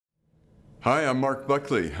Hi, I'm Mark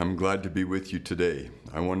Buckley. I'm glad to be with you today.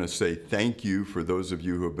 I want to say thank you for those of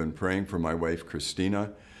you who have been praying for my wife,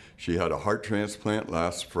 Christina. She had a heart transplant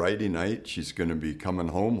last Friday night. She's going to be coming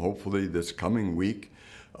home, hopefully this coming week.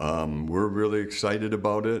 We're really excited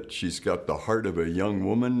about it. She's got the heart of a young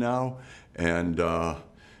woman now, and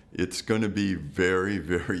it's going to be very,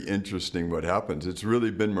 very interesting what happens. It's really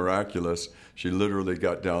been miraculous. She literally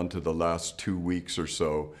got down to the last 2 weeks or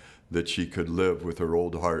so that she could live with her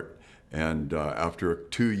old heart. And after a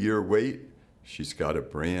 2-year wait, she's got a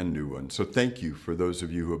brand new one. So thank you for those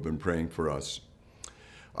of you who have been praying for us.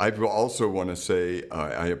 I also want to say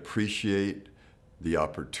I appreciate the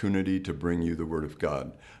opportunity to bring you the Word of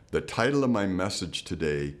God. The title of my message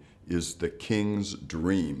today is The King's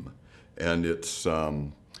Dream. And it's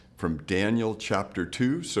from Daniel chapter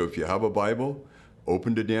 2. So if you have a Bible,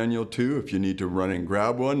 open to Daniel 2. If you need to run and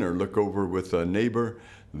grab one or look over with a neighbor,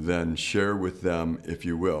 then share with them if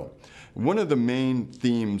you will. One of the main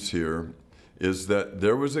themes here is that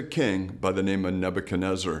there was a king by the name of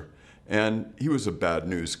Nebuchadnezzar, and he was a bad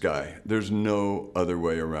news guy. There's no other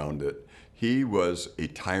way around it. He was a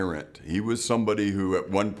tyrant. He was somebody who at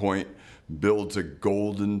one point builds a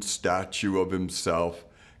golden statue of himself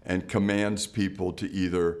and commands people to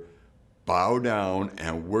either bow down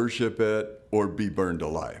and worship it or be burned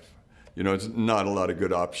alive. You know, it's not a lot of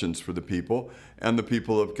good options for the people. And the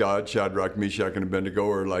people of God, Shadrach, Meshach, and Abednego,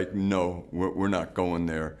 are like, no, we're not going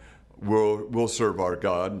there. We'll serve our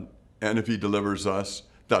God. And if he delivers us,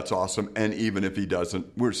 that's awesome. And even if he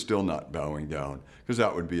doesn't, we're still not bowing down, because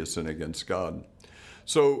that would be a sin against God.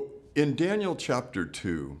 So in Daniel chapter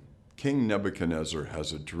 2, King Nebuchadnezzar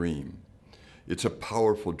has a dream. It's a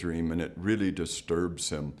powerful dream, and it really disturbs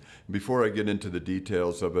him. Before I get into the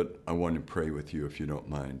details of it, I want to pray with you, if you don't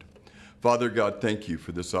mind. Father God, thank you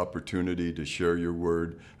for this opportunity to share your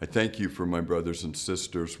word. I thank you for my brothers and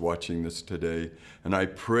sisters watching this today, and I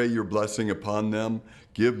pray your blessing upon them.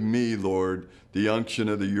 Give me, Lord, the unction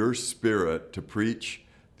of your Spirit to preach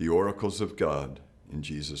the oracles of God in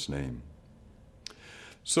Jesus' name.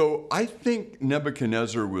 So I think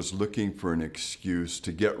Nebuchadnezzar was looking for an excuse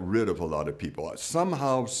to get rid of a lot of people.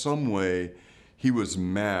 Somehow, some way, he was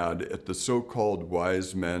mad at the so-called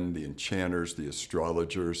wise men, the enchanters, the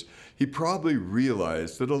astrologers. He probably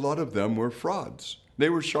realized that a lot of them were frauds. They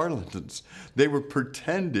were charlatans. They were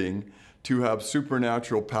pretending to have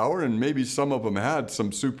supernatural power, and maybe some of them had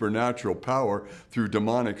some supernatural power through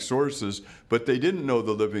demonic sources, but they didn't know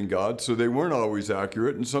the living God, so they weren't always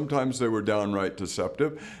accurate, and sometimes they were downright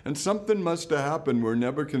deceptive. And something must have happened where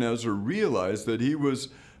Nebuchadnezzar realized that he was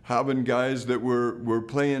having guys that were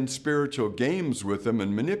playing spiritual games with him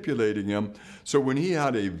and manipulating him. So when he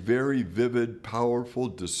had a very vivid, powerful,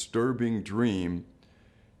 disturbing dream,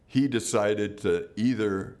 he decided to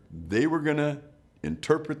either they were going to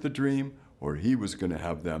interpret the dream or he was going to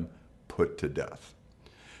have them put to death.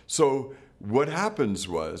 So what happens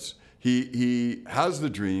was he has the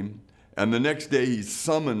dream, and the next day he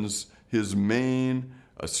summons his main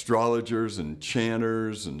astrologers and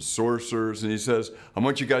enchanters and sorcerers, and he says, I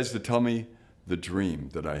want you guys to tell me the dream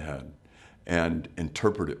that I had and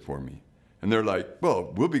interpret it for me. And they're like,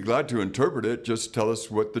 well, we'll be glad to interpret it. Just tell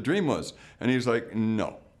us what the dream was. And he's like,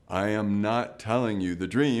 no, I am not telling you the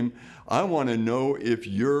dream. I want to know if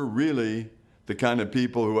you're really the kind of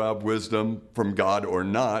people who have wisdom from God or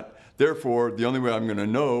not. Therefore, the only way I'm going to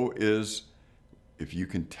know is if you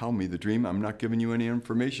can tell me the dream. I'm not giving you any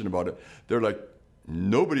information about it. They're like,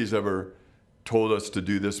 nobody's ever told us to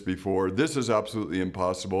do this before. This is absolutely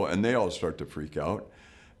impossible. And they all start to freak out.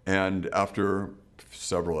 And after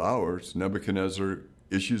several hours, Nebuchadnezzar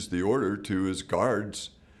issues the order to his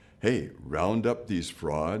guards, hey, round up these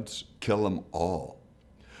frauds, kill them all.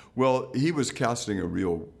 Well, he was casting a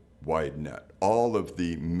real wide net. All of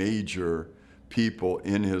the major people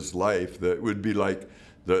in his life that would be like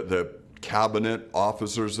the cabinet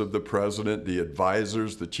officers of the president, the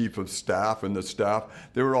advisors, the chief of staff, and the staff,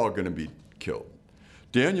 they were all going to be killed.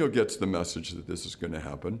 Daniel gets the message that this is going to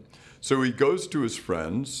happen. So he goes to his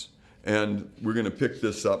friends, and we're going to pick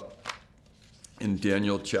this up in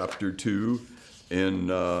Daniel chapter 2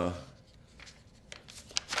 in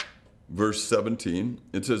verse 17.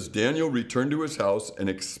 It says, Daniel returned to his house and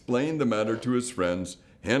explained the matter to his friends,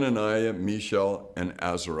 Hananiah, Mishael, and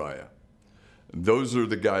Azariah. Those are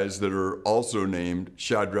the guys that are also named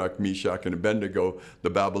Shadrach, Meshach, and Abednego. The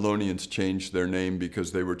Babylonians changed their name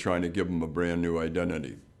because they were trying to give them a brand new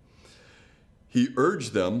identity. He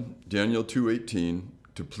urged them, Daniel 2:18,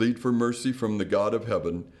 to plead for mercy from the God of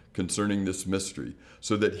heaven concerning this mystery,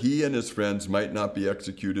 so that he and his friends might not be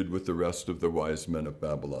executed with the rest of the wise men of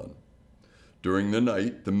Babylon. During the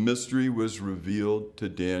night, the mystery was revealed to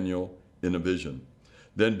Daniel in a vision.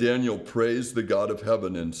 Then Daniel praised the God of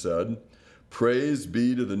heaven and said, "Praise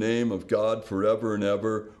be to the name of God forever and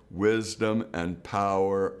ever. Wisdom and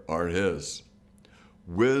power are his."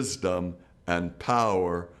 Wisdom and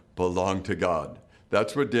power belong to God.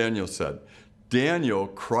 That's what Daniel said. Daniel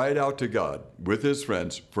cried out to God with his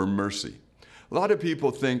friends for mercy. A lot of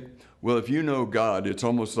people think, well, if you know God, it's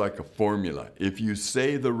almost like a formula. If you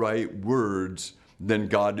say the right words, then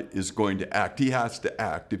God is going to act. He has to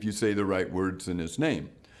act if you say the right words in his name.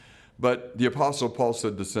 But the Apostle Paul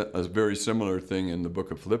said a very similar thing in the book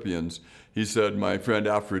of Philippians. He said, my friend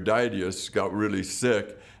Aphrodite got really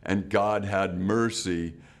sick, and God had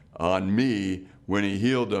mercy on me when he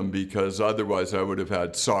healed him, because otherwise I would have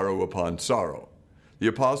had sorrow upon sorrow. The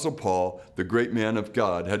Apostle Paul, the great man of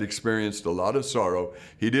God, had experienced a lot of sorrow.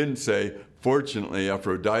 He didn't say, fortunately,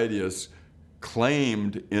 Aphrodite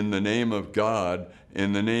claimed in the name of God,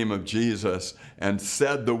 in the name of Jesus, and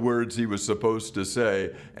said the words he was supposed to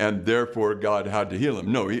say, and therefore God had to heal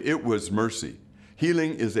him. No, it was mercy.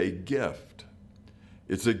 Healing is a gift.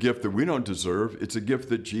 It's a gift that we don't deserve. It's a gift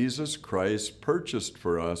that Jesus Christ purchased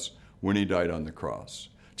for us when he died on the cross.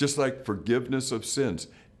 Just like forgiveness of sins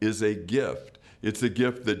is a gift. It's a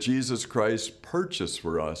gift that Jesus Christ purchased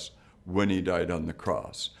for us when he died on the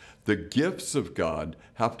cross. The gifts of God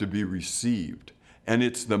have to be received, and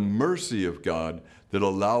it's the mercy of God that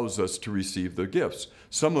allows us to receive the gifts.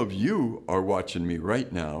 Some of you are watching me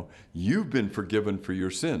right now. You've been forgiven for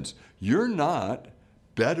your sins. You're not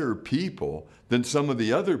better people than some of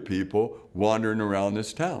the other people wandering around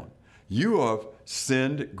this town. You have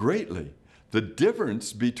sinned greatly. The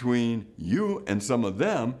difference between you and some of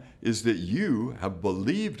them is that you have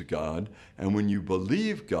believed God, and when you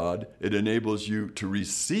believe God, it enables you to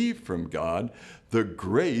receive from God the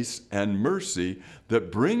grace and mercy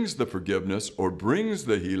that brings the forgiveness or brings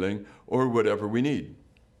the healing or whatever we need.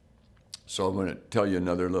 So I'm going to tell you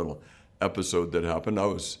another little episode that happened. I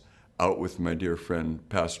was out with my dear friend,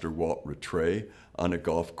 Pastor Walt Rattray, on a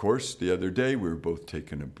golf course the other day. We were both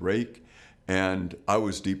taking a break, and I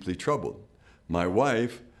was deeply troubled. My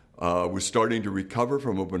wife was starting to recover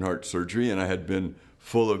from open heart surgery, and I had been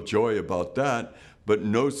full of joy about that. But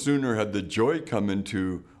no sooner had the joy come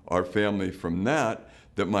into our family from that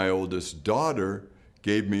my oldest daughter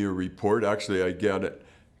gave me a report. Actually, I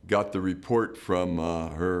got the report from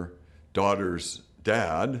her daughter's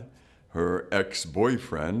dad, her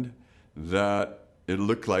ex-boyfriend, that it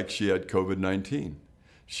looked like she had COVID-19.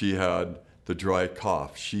 She had the dry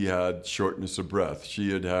cough. She had shortness of breath.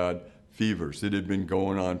 She had had fevers. It had been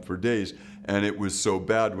going on for days, and it was so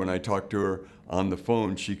bad when I talked to her on the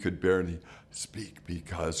phone, she could barely speak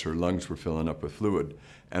because her lungs were filling up with fluid,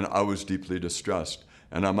 and I was deeply distressed.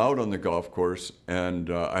 And I'm out on the golf course, and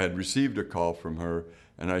I had received a call from her,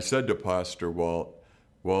 and I said to Pastor Walt,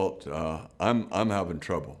 I'm having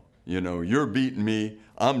trouble. You know, you're beating me,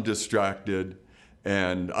 I'm distracted,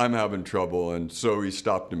 and I'm having trouble. And so he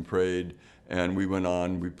stopped and prayed, and we went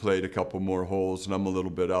on. We played a couple more holes, and I'm a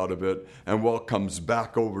little bit out of it. And Walt comes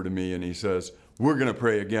back over to me, and he says, we're going to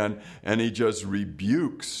pray again. And he just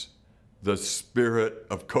rebukes the spirit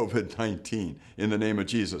of COVID-19 in the name of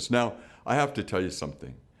Jesus. Now, I have to tell you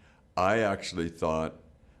something. I actually thought,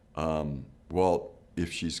 Walt,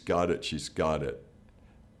 if she's got it, she's got it.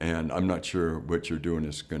 And I'm not sure what you're doing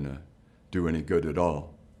is going to do any good at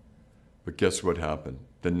all. But guess what happened?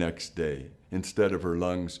 The next day, instead of her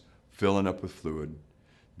lungs filling up with fluid,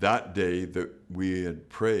 that day that we had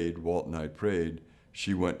prayed, Walt and I prayed,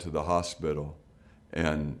 she went to the hospital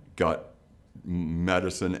and got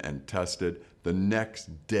medicine and tested. The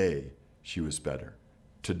next day, she was better.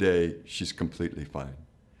 Today, she's completely fine.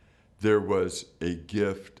 There was a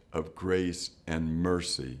gift of grace and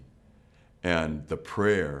mercy, and the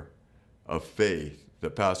prayer of faith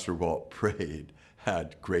that Pastor Walt prayed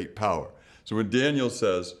had great power. So when Daniel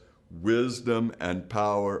says, wisdom and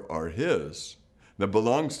power are his, that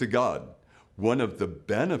belongs to God, one of the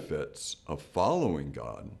benefits of following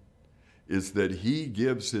God is that he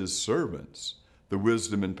gives his servants the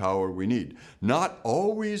wisdom and power we need. Not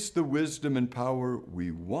always the wisdom and power we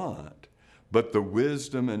want, but the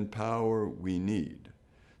wisdom and power we need.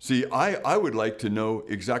 See, I would like to know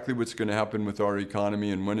exactly what's going to happen with our economy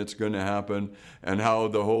and when it's going to happen and how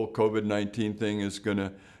the whole COVID-19 thing is going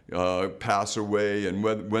to pass away, and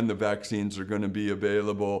when the vaccines are going to be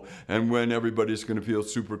available, and when everybody's going to feel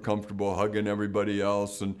super comfortable hugging everybody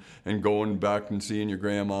else and going back and seeing your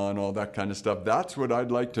grandma and all that kind of stuff. That's what I'd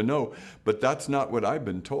like to know, but that's not what I've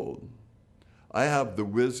been told. I have the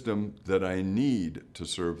wisdom that I need to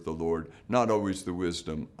serve the Lord, not always the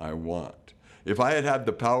wisdom I want. If I had had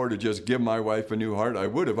the power to just give my wife a new heart, I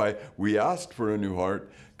would have. We asked for a new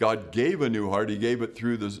heart God gave a new heart. He gave it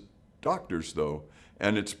through the doctors, though.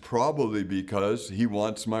 And it's probably because he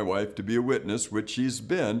wants my wife to be a witness, which she's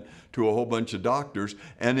been to a whole bunch of doctors.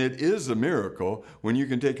 And it is a miracle when you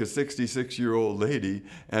can take a 66-year-old lady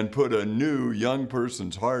and put a new young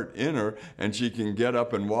person's heart in her, and she can get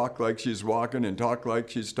up and walk like she's walking and talk like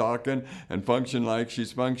she's talking and function like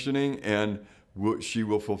she's functioning. And she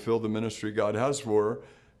will fulfill the ministry God has for her,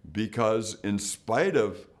 because in spite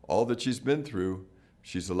of all that she's been through,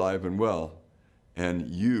 she's alive and well. And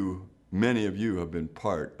many of you have been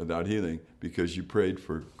part of that healing because you prayed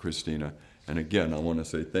for Christina. And again, I want to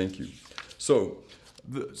say thank you. So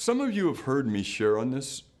some of you have heard me share on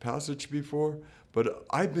this passage before, but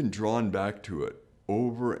I've been drawn back to it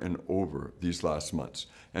over and over these last months.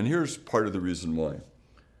 And here's part of the reason why.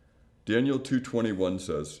 Daniel 2:21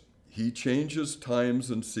 says, "He changes times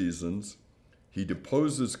and seasons. He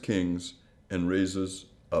deposes kings and raises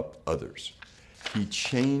up others." He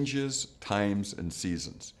changes times and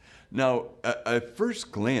seasons. Now, at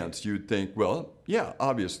first glance, you'd think, well, yeah,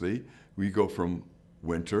 obviously, we go from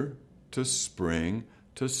winter to spring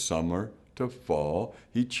to summer to fall.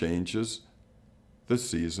 He changes the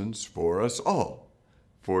seasons for us all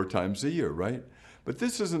 4 times a year, right? But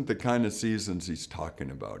this isn't the kind of seasons he's talking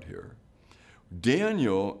about here.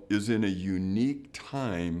 Daniel is in a unique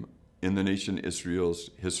time in the nation Israel's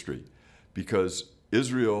history because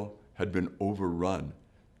Israel had been overrun.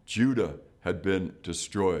 Judah had been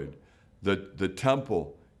destroyed. The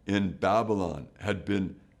temple in Babylon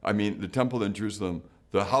the temple in Jerusalem,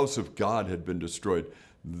 the house of God had been destroyed.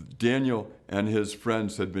 Daniel and his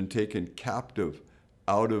friends had been taken captive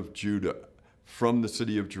out of Judah from the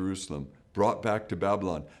city of Jerusalem, brought back to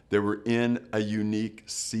Babylon. They were in a unique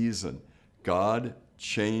season. God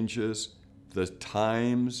changes the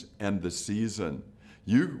times and the season.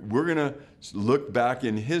 We're going to look back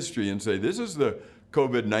in history and say, this is the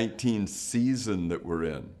COVID-19 season that we're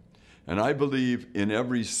in. And I believe in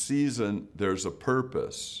every season there's a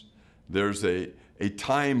purpose. There's a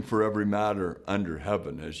time for every matter under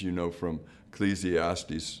heaven, as you know from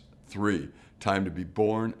Ecclesiastes 3. Time to be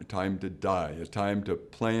born, a time to die, a time to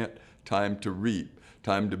plant, time to reap,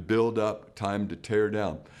 time to build up, time to tear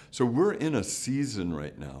down. So we're in a season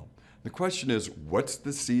right now. The question is, what's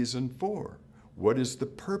the season for? What is the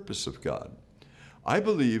purpose of God? I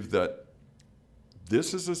believe that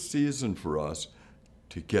this is a season for us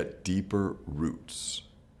to get deeper roots.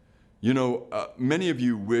 You know, many of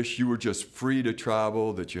you wish you were just free to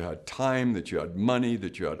travel, that you had time, that you had money,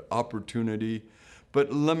 that you had opportunity.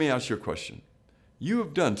 But let me ask you a question. You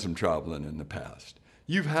have done some traveling in the past.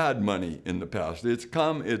 You've had money in the past. It's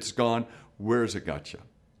come, it's gone. Where's it got you?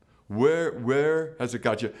 Where has it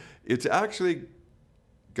got you? It's actually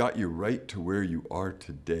got you right to where you are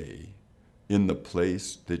today, in the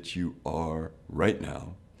place that you are right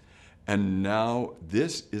now. And now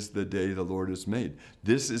this is the day the Lord has made.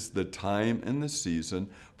 This is the time and the season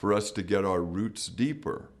for us to get our roots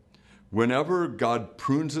deeper. Whenever God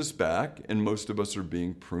prunes us back, and most of us are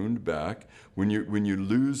being pruned back, when you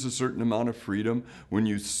lose a certain amount of freedom, when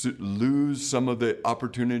you lose some of the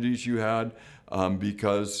opportunities you had,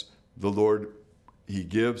 because the Lord, He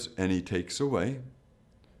gives and He takes away.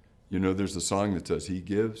 You know, there's a song that says, He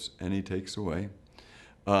gives and He takes away.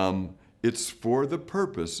 It's for the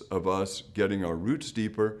purpose of us getting our roots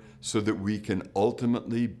deeper so that we can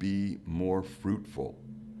ultimately be more fruitful.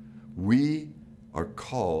 We are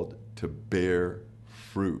called to bear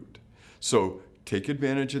fruit. So take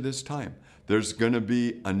advantage of this time. There's going to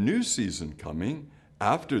be a new season coming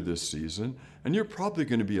after this season, and you're probably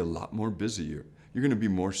going to be a lot more busier. You're going to be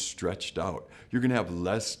more stretched out. You're going to have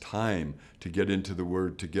less time to get into the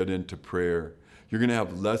Word, to get into prayer. You're going to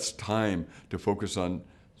have less time to focus on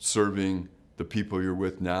serving the people you're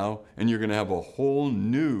with now, and you're going to have a whole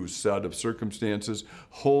new set of circumstances,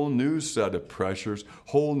 whole new set of pressures,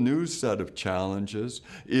 whole new set of challenges.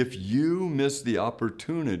 If you miss the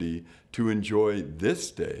opportunity to enjoy this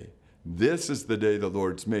day, this is the day the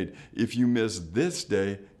Lord's made. If you miss this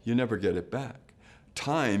day, you never get it back.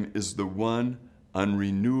 Time is the one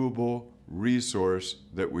unrenewable resource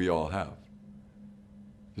that we all have.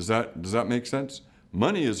 Does that make sense?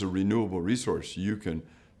 Money is a renewable resource. You can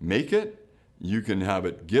make it, you can have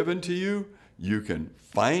it given to you, you can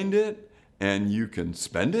find it, and you can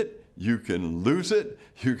spend it, you can lose it,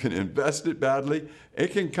 you can invest it badly.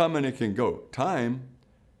 It can come and it can go. Time,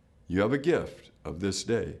 you have a gift of this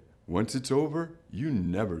day. Once it's over, you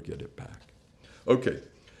never get it back. Okay,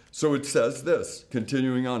 so it says this,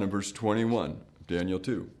 continuing on in verse 21 of Daniel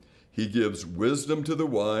 2. He gives wisdom to the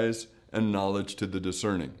wise and knowledge to the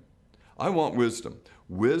discerning. I want wisdom.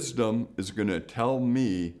 Wisdom is going to tell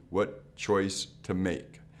me what choice to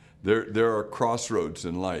make. There are crossroads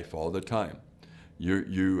in life all the time.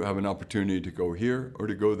 You have an opportunity to go here or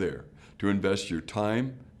to go there, to invest your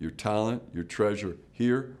time, your talent, your treasure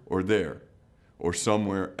here or there, or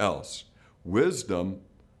somewhere else. Wisdom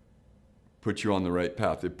puts you on the right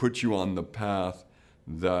path. It puts you on the path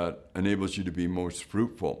that enables you to be most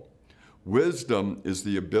fruitful. Wisdom is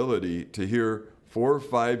the ability to hear 4 or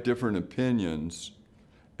 5 different opinions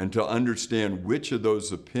and to understand which of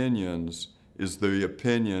those opinions is the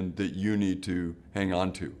opinion that you need to hang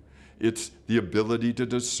on to. It's the ability to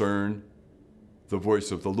discern the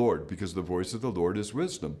voice of the Lord, because the voice of the Lord is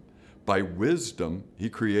wisdom. By wisdom, he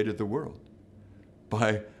created the world.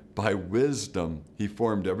 By wisdom, he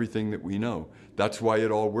formed everything that we know. That's why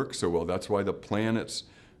it all works so well. That's why the planets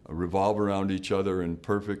revolve around each other in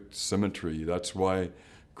perfect symmetry. That's why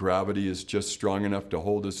gravity is just strong enough to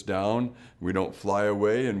hold us down. We don't fly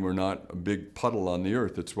away, and we're not a big puddle on the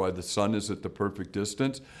earth. It's why the sun is at the perfect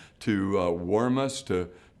distance to warm us, to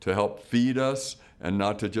help feed us, and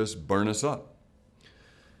not to just burn us up.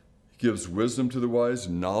 He gives wisdom to the wise,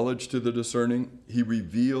 knowledge to the discerning. He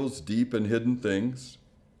reveals deep and hidden things.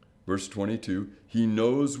 Verse 22, he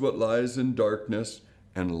knows what lies in darkness,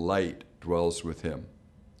 and light dwells with him.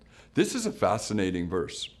 This is a fascinating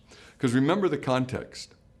verse, because remember the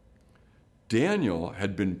context. Daniel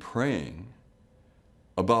had been praying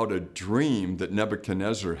about a dream that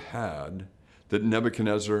Nebuchadnezzar had that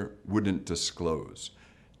Nebuchadnezzar wouldn't disclose.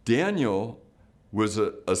 Daniel was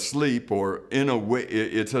asleep, or in a way,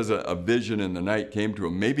 it says a vision in the night came to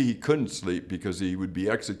him. Maybe he couldn't sleep because he would be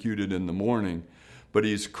executed in the morning, but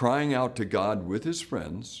he's crying out to God with his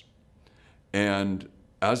friends, and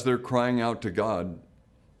as they're crying out to God,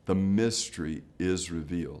 the mystery is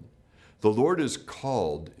revealed. The Lord is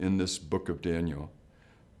called in this book of Daniel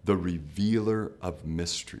the revealer of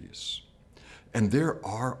mysteries. And there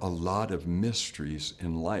are a lot of mysteries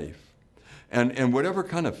in life. And whatever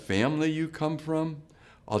kind of family you come from,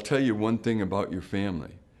 I'll tell you one thing about your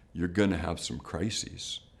family. You're going to have some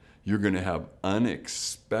crises. You're going to have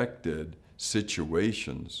unexpected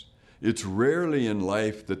situations. It's rarely in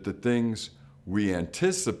life that the things we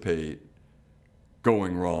anticipate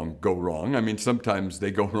going wrong go wrong. I mean, sometimes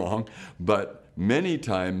they go wrong, but many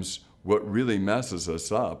times what really messes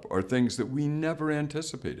us up are things that we never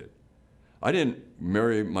anticipated. I didn't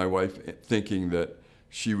marry my wife thinking that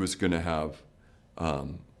she was going to have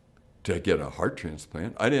to get a heart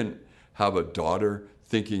transplant. I didn't have a daughter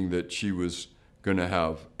thinking that she was going to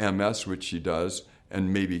have MS, which she does,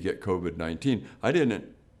 and maybe get COVID-19. I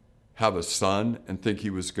didn't have a son and think he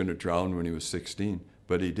was going to drown when he was 16,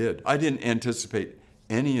 but he did. I didn't anticipate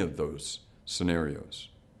any of those scenarios.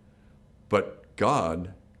 But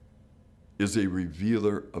God is a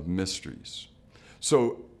revealer of mysteries.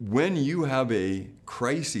 So when you have a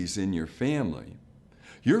crisis in your family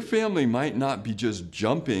might not be just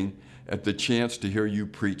jumping at the chance to hear you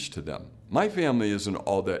preach to them. My family isn't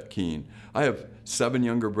all that keen. I have 7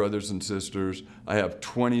 younger brothers and sisters. I have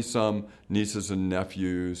 20-some nieces and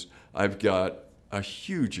nephews. I've got a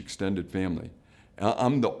huge extended family.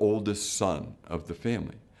 I'm the oldest son of the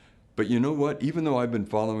family. But you know what? Even though I've been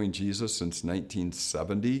following Jesus since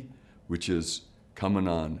 1970, which is coming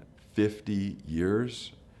on 50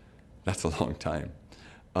 years, that's a long time.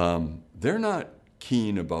 They're not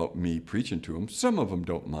keen about me preaching to them. Some of them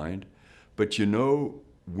don't mind. But you know,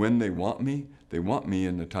 when they want me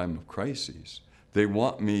in the time of crises. They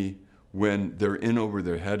want me when they're in over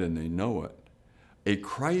their head and they know it. A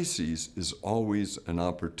crisis is always an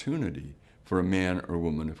opportunity for a man or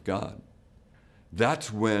woman of God.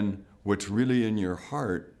 That's when what's really in your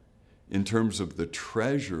heart, in terms of the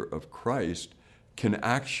treasure of Christ, can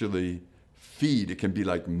actually feed. It can be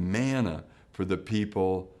like manna for the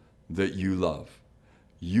people that you love.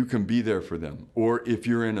 You can be there for them. Or if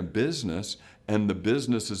you're in a business and the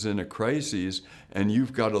business is in a crisis and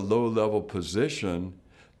you've got a low-level position,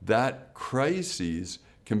 that crisis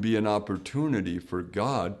can be an opportunity for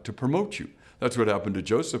God to promote you. That's what happened to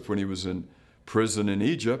Joseph when he was in prison in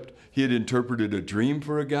Egypt. He had interpreted a dream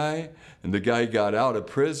for a guy, and the guy got out of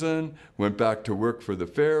prison, went back to work for the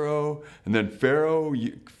Pharaoh, and then Pharaoh,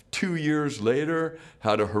 2 years later,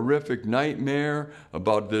 had a horrific nightmare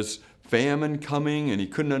about this famine coming, and he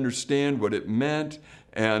couldn't understand what it meant.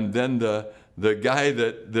 And then the guy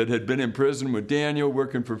that had been in prison with Daniel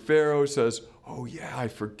working for Pharaoh says, "Oh yeah, I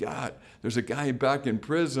forgot. There's a guy back in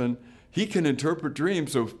prison. He can interpret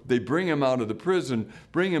dreams." So they bring him out of the prison,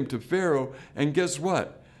 bring him to Pharaoh, and guess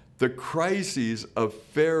what? The crisis of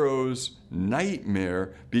Pharaoh's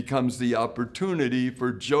nightmare becomes the opportunity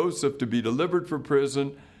for Joseph to be delivered from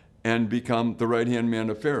prison and become the right-hand man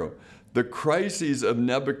of Pharaoh. the crises of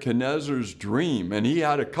Nebuchadnezzar's dream. And he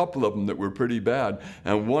had a couple of them that were pretty bad.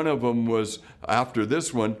 And one of them was, after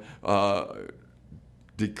this one,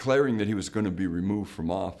 declaring that he was going to be removed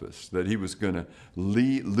from office, that he was going to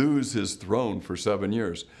lose his throne for 7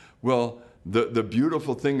 years. Well, the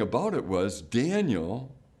beautiful thing about it was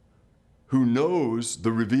Daniel, who knows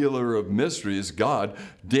the revealer of mysteries, God,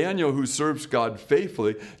 Daniel who serves God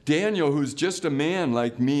faithfully, Daniel who's just a man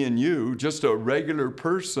like me and you, just a regular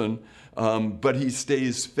person, but he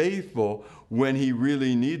stays faithful when he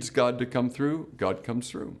really needs God to come through, God comes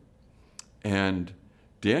through. And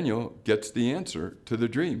Daniel gets the answer to the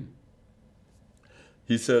dream.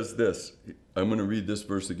 He says this, I'm going to read this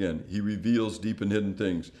verse again. He reveals deep and hidden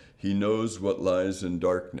things. He knows what lies in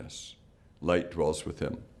darkness. Light dwells with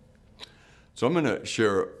him. So I'm going to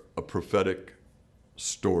share a prophetic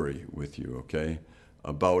story with you, okay,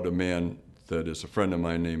 about a man that is a friend of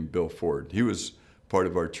mine named Bill Ford. He was part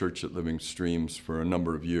of our church at Living Streams for a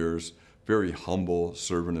number of years, very humble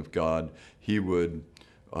servant of God. He would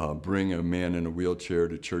bring a man in a wheelchair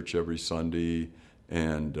to church every Sunday,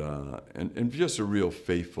 and just a real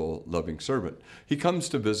faithful, loving servant. He comes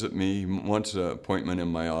to visit me, wants an appointment in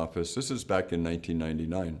my office. This is back in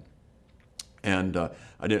 1999. And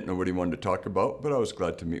I didn't know what he wanted to talk about, but I was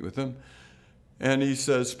glad to meet with him. And he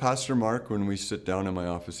says, Pastor Mark, when we sit down in my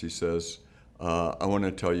office, he says, I want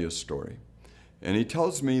to tell you a story. And he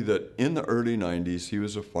tells me that in the early 90s, he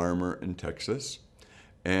was a farmer in Texas.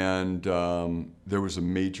 And there was a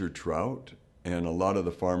major drought, and a lot of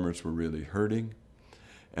the farmers were really hurting.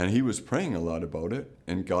 And he was praying a lot about it,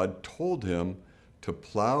 and God told him to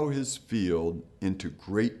plow his field into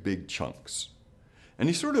great big chunks. And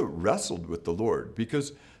he sort of wrestled with the Lord,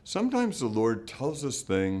 because sometimes the Lord tells us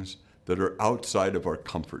things that are outside of our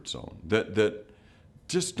comfort zone, that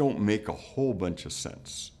just don't make a whole bunch of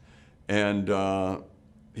sense. And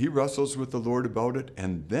he wrestles with the Lord about it,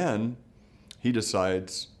 and then he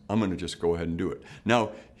decides, I'm going to just go ahead and do it.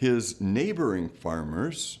 Now, his neighboring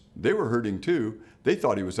farmers, they were hurting too. They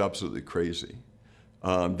thought he was absolutely crazy.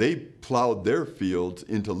 They plowed their fields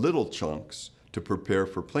into little chunks to prepare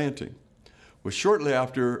for planting. Well, shortly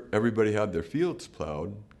after everybody had their fields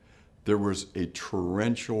plowed, there was a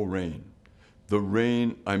torrential rain. The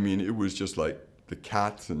rain, I mean, it was just like the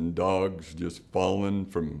cats and dogs just falling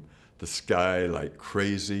from the sky like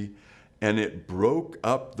crazy. And it broke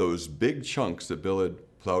up those big chunks that Bill had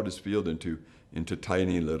plowed his field into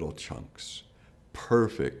tiny little chunks,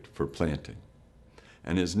 perfect for planting.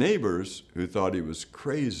 And his neighbors, who thought he was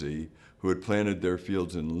crazy, who had planted their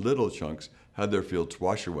fields in little chunks, had their fields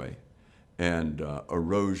wash away. And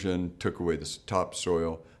erosion took away the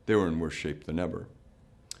topsoil. They were in worse shape than ever.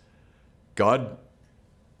 God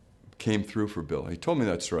came through for Bill. He told me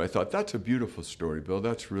that story. I thought, that's a beautiful story, Bill.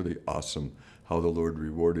 That's really awesome how the Lord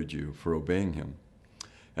rewarded you for obeying him.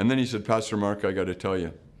 And then he said, Pastor Mark, I got to tell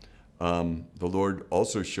you, the Lord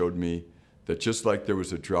also showed me that just like there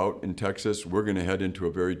was a drought in Texas, we're going to head into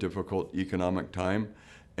a very difficult economic time,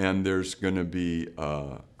 and there's going to be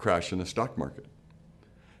a crash in the stock market.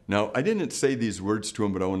 Now, I didn't say these words to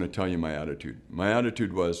him, but I want to tell you my attitude. My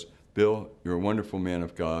attitude was, Bill, you're a wonderful man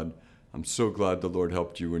of God. I'm so glad the Lord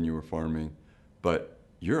helped you when you were farming, but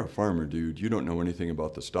you're a farmer, dude. You don't know anything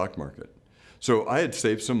about the stock market. So I had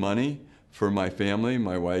saved some money for my family,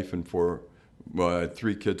 my wife, and I had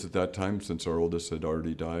 3 kids at that time since our oldest had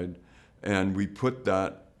already died. And we put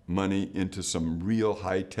that money into some real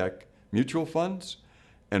high-tech mutual funds.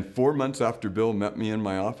 And 4 months after Bill met me in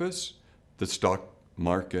my office, the stock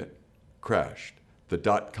market crashed. The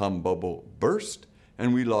dot-com bubble burst,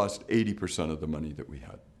 and we lost 80% of the money that we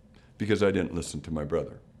had because I didn't listen to my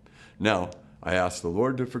brother. Now, I asked the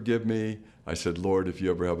Lord to forgive me. I said, Lord, if you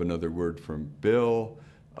ever have another word from Bill,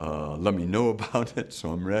 let me know about it so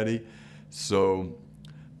I'm ready. So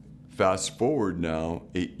fast forward now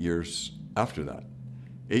 8 years after that.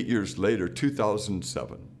 8 years later,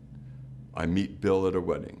 2007, I meet Bill at a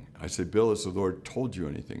wedding. I say, Bill, has the Lord told you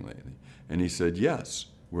anything lately? And he said, yes,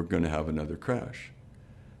 we're going to have another crash.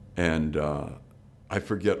 And I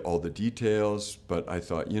forget all the details, but I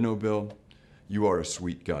thought, Bill, you are a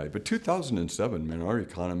sweet guy. But 2007, man, our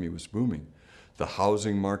economy was booming. The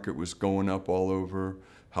housing market was going up all over.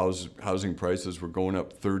 Housing prices were going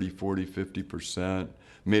up 30, 40, 50%.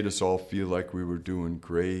 Made us all feel like we were doing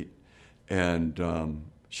great. And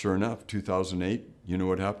sure enough, 2008, you know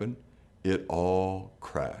what happened? It all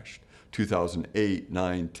crashed. 2008,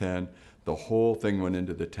 9, 10, the whole thing went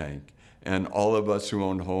into the tank. And all of us who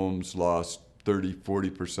owned homes lost 30,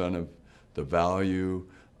 40% of the value.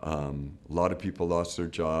 A lot of people lost their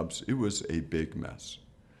jobs. It was a big mess.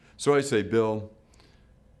 So I say, Bill,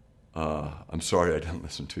 I'm sorry I didn't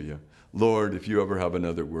listen to you. Lord, if you ever have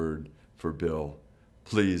another word for Bill,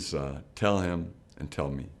 please tell him and tell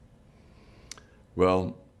me.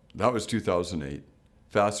 Well, that was 2008.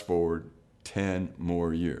 Fast forward 10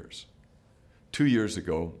 more years. 2 years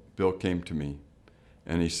ago, Bill came to me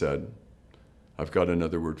and he said, I've got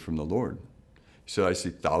another word from the Lord. He said, I see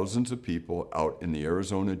thousands of people out in the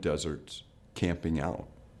Arizona deserts camping out.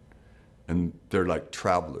 And they're like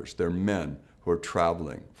travelers. They're men who are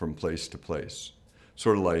traveling from place to place.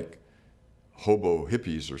 Sort of like hobo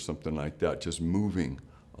hippies or something like that, just moving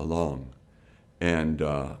along. And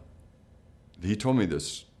he told me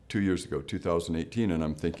this 2 years ago, 2018, and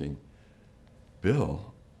I'm thinking,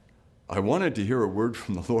 Bill, I wanted to hear a word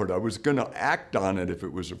from the Lord. I was going to act on it if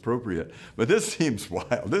it was appropriate. But this seems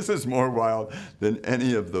wild. This is more wild than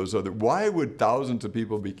any of those other. Why would thousands of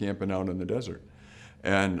people be camping out in the desert?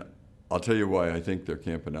 And I'll tell you why I think they're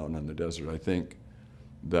camping out in the desert. I think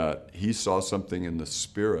that he saw something in the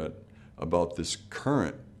spirit about this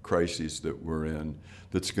current crisis that we're in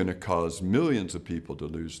that's going to cause millions of people to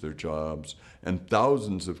lose their jobs and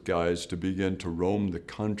thousands of guys to begin to roam the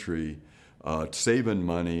country saving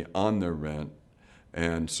money on their rent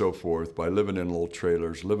and so forth by living in little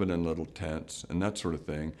trailers, living in little tents and that sort of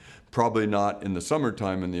thing. Probably not in the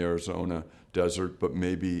summertime in the Arizona desert, but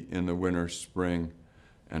maybe in the winter, spring,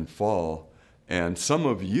 and fall. And some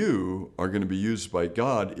of you are going to be used by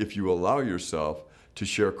God if you allow yourself to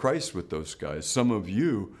share Christ with those guys. Some of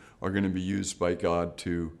you are going to be used by God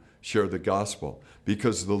to share the gospel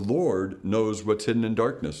because the Lord knows what's hidden in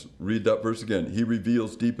darkness. Read that verse again. He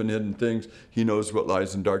reveals deep and hidden things. He knows what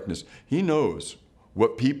lies in darkness. He knows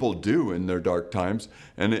what people do in their dark times,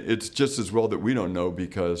 and it's just as well that we don't know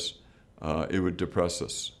because it would depress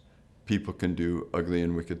us. People can do ugly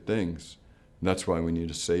and wicked things. And that's why we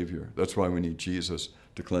need a Savior. That's why we need Jesus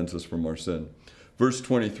to cleanse us from our sin. Verse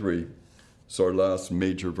 23, it's our last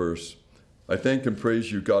major verse. I thank and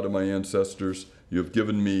praise you, God of my ancestors. You have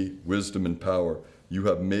given me wisdom and power. You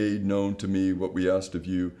have made known to me what we asked of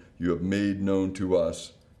you. You have made known to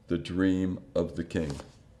us the dream of the king.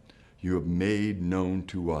 You have made known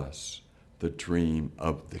to us the dream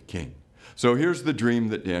of the king. So here's the dream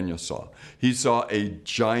that Daniel saw. He saw a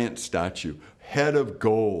giant statue, head of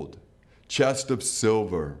gold, chest of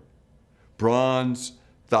silver, bronze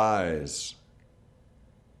thighs,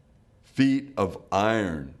 feet of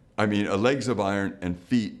iron. Legs of iron and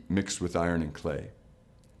feet mixed with iron and clay.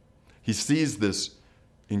 He sees this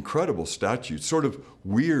incredible statue, sort of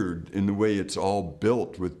weird in the way it's all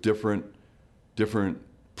built with different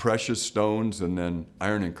precious stones and then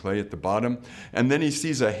iron and clay at the bottom. And then he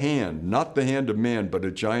sees a hand, not the hand of man, but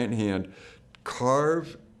a giant hand,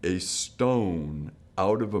 carve a stone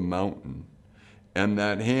out of a mountain. And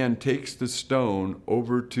that hand takes the stone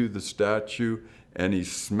over to the statue and he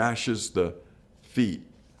smashes the feet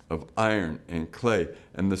of iron and clay,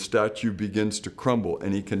 and the statue begins to crumble,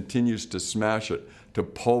 and he continues to smash it, to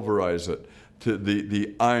pulverize it, to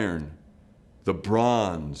the iron, the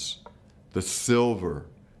bronze, the silver,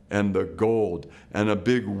 and the gold, and a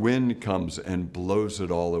big wind comes and blows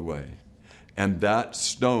it all away. And that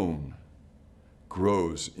stone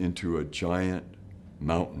grows into a giant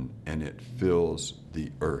mountain, and it fills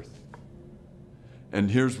the earth.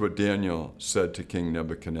 And here's what Daniel said to King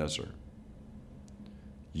Nebuchadnezzar.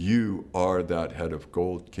 You are that head of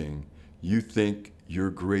gold, king. You think your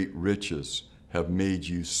great riches have made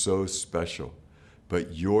you so special,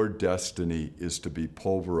 but your destiny is to be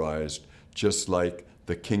pulverized just like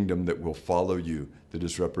the kingdom that will follow you, that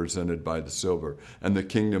is represented by the silver, and the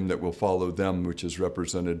kingdom that will follow them, which is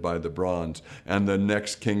represented by the bronze, and the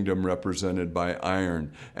next kingdom represented by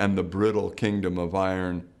iron, and the brittle kingdom of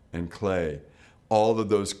iron and clay. All of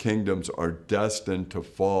those kingdoms are destined to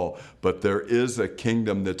fall, but there is a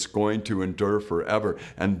kingdom that's going to endure forever,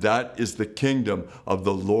 and that is the kingdom of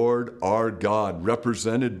the Lord our God,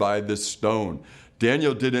 represented by this stone.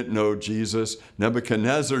 Daniel didn't know Jesus.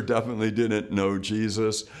 Nebuchadnezzar definitely didn't know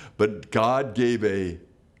Jesus, but God gave a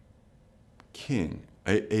king,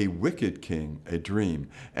 a wicked king, a dream,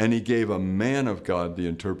 and he gave a man of God the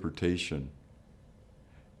interpretation.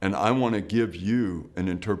 And I want to give you an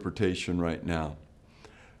interpretation right now.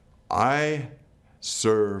 I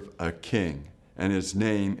serve a king, and his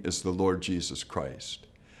name is the Lord Jesus Christ.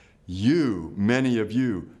 You, many of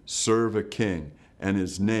you, serve a king, and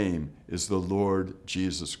his name is the Lord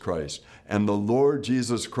Jesus Christ. And the Lord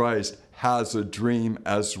Jesus Christ has a dream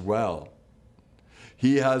as well.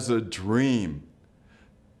 He has a dream,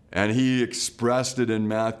 and he expressed it in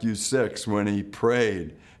Matthew 6 when he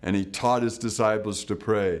prayed, and he taught his disciples to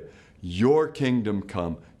pray, your kingdom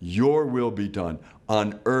come, your will be done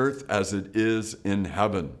on earth as it is in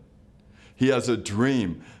heaven. He has a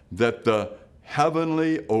dream that the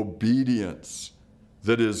heavenly obedience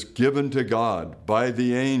that is given to God by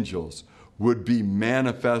the angels would be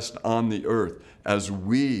manifest on the earth as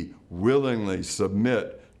we willingly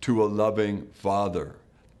submit to a loving Father.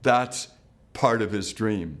 That's part of his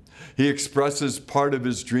dream. He expresses part of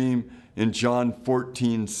his dream in John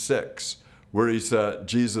 14:6, where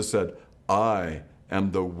Jesus said, I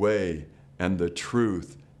am the way and the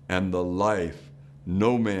truth and the life.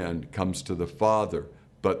 No man comes to the Father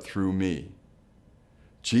but through me.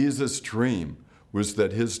 Jesus' dream was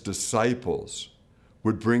that his disciples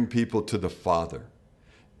would bring people to the Father.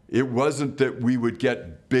 It wasn't that we would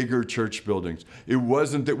get bigger church buildings. It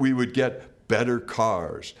wasn't that we would get better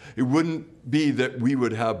cars. It wouldn't be that we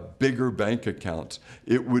would have bigger bank accounts.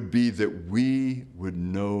 It would be that we would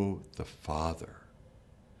know the Father,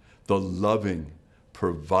 the loving,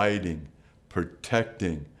 providing,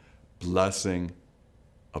 protecting, blessing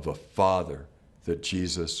of a Father that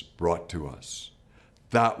Jesus brought to us.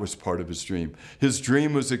 That was part of his dream. His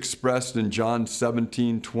dream was expressed in John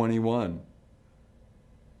 17:21.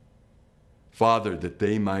 Father, that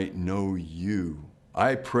they might know you.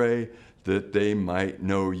 I pray that they might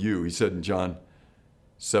know you. He said in John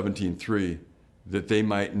 17:3, that they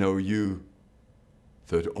might know you,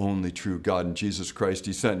 the only true God and Jesus Christ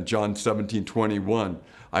he sent. In John 17:21,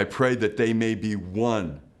 I pray that they may be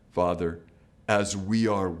one, Father, as we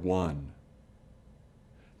are one,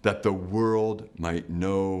 that the world might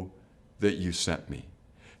know that you sent me.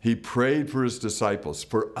 He prayed for his disciples,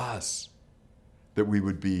 for us, that we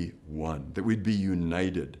would be one, that we'd be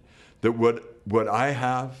united, that what I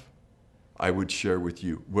have, I would share with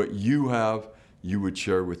you. What you have, you would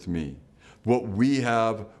share with me. What we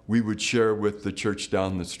have, we would share with the church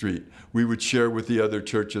down the street. We would share with the other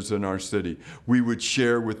churches in our city. We would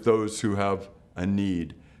share with those who have a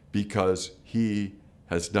need, because he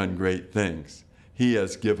has done great things. He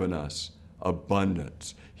has given us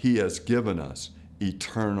abundance. He has given us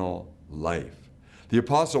eternal life. The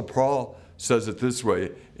Apostle Paul says it this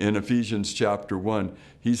way in Ephesians chapter 1.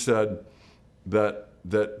 He said that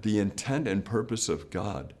the intent and purpose of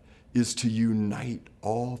God is to unite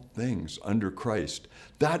all things under Christ.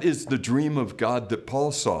 That is the dream of God that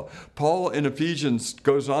Paul saw. Paul in Ephesians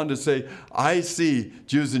goes on to say, I see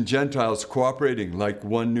Jews and Gentiles cooperating like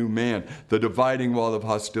one new man, the dividing wall of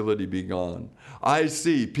hostility be gone. I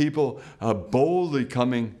see people boldly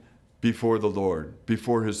coming before the Lord,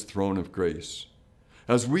 before his throne of grace.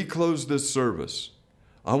 As we close this service,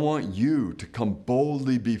 I want you to come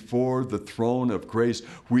boldly before the throne of grace.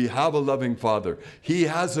 We have a loving Father. He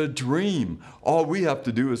has a dream. All we have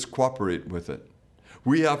to do is cooperate with it.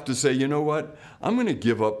 We have to say, you know what? I'm going to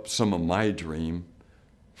give up some of my dream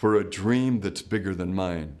for a dream that's bigger than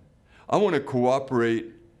mine. I want to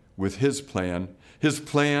cooperate with his plan. His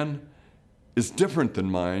plan is different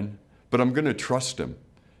than mine, but I'm going to trust him.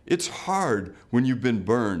 It's hard when you've been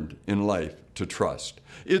burned in life to trust.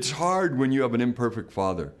 It's hard when you have an imperfect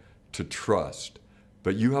father to trust.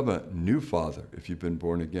 But you have a new father if you've been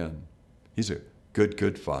born again. He's a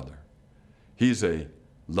good father. He's a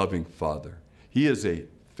loving father. He is a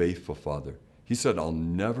faithful father. He said, I'll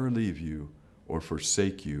never leave you or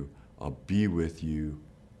forsake you. I'll be with you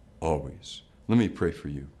always. Let me pray for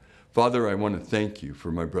you. Father, I want to thank you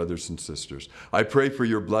for my brothers and sisters. I pray for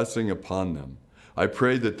your blessing upon them. I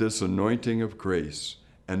pray that this anointing of grace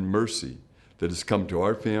and mercy that has come to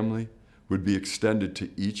our family would be extended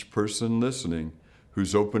to each person listening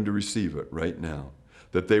who's open to receive it right now,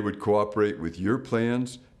 that they would cooperate with your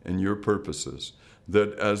plans and your purposes,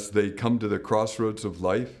 that as they come to the crossroads of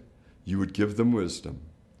life, you would give them wisdom.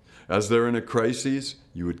 As they're in a crisis,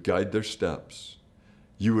 you would guide their steps.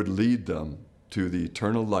 You would lead them to the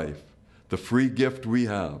eternal life, the free gift we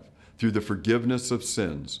have through the forgiveness of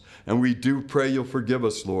sins. And we do pray you'll forgive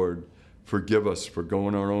us, Lord. Forgive us for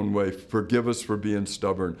going our own way. Forgive us for being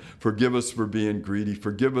stubborn. Forgive us for being greedy.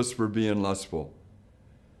 Forgive us for being lustful.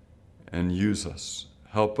 And use us.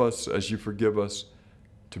 Help us as you forgive us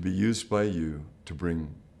to be used by you to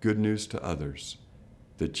bring good news to others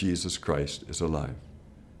that Jesus Christ is alive.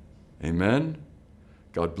 Amen.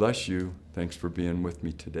 God bless you. Thanks for being with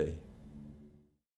me today.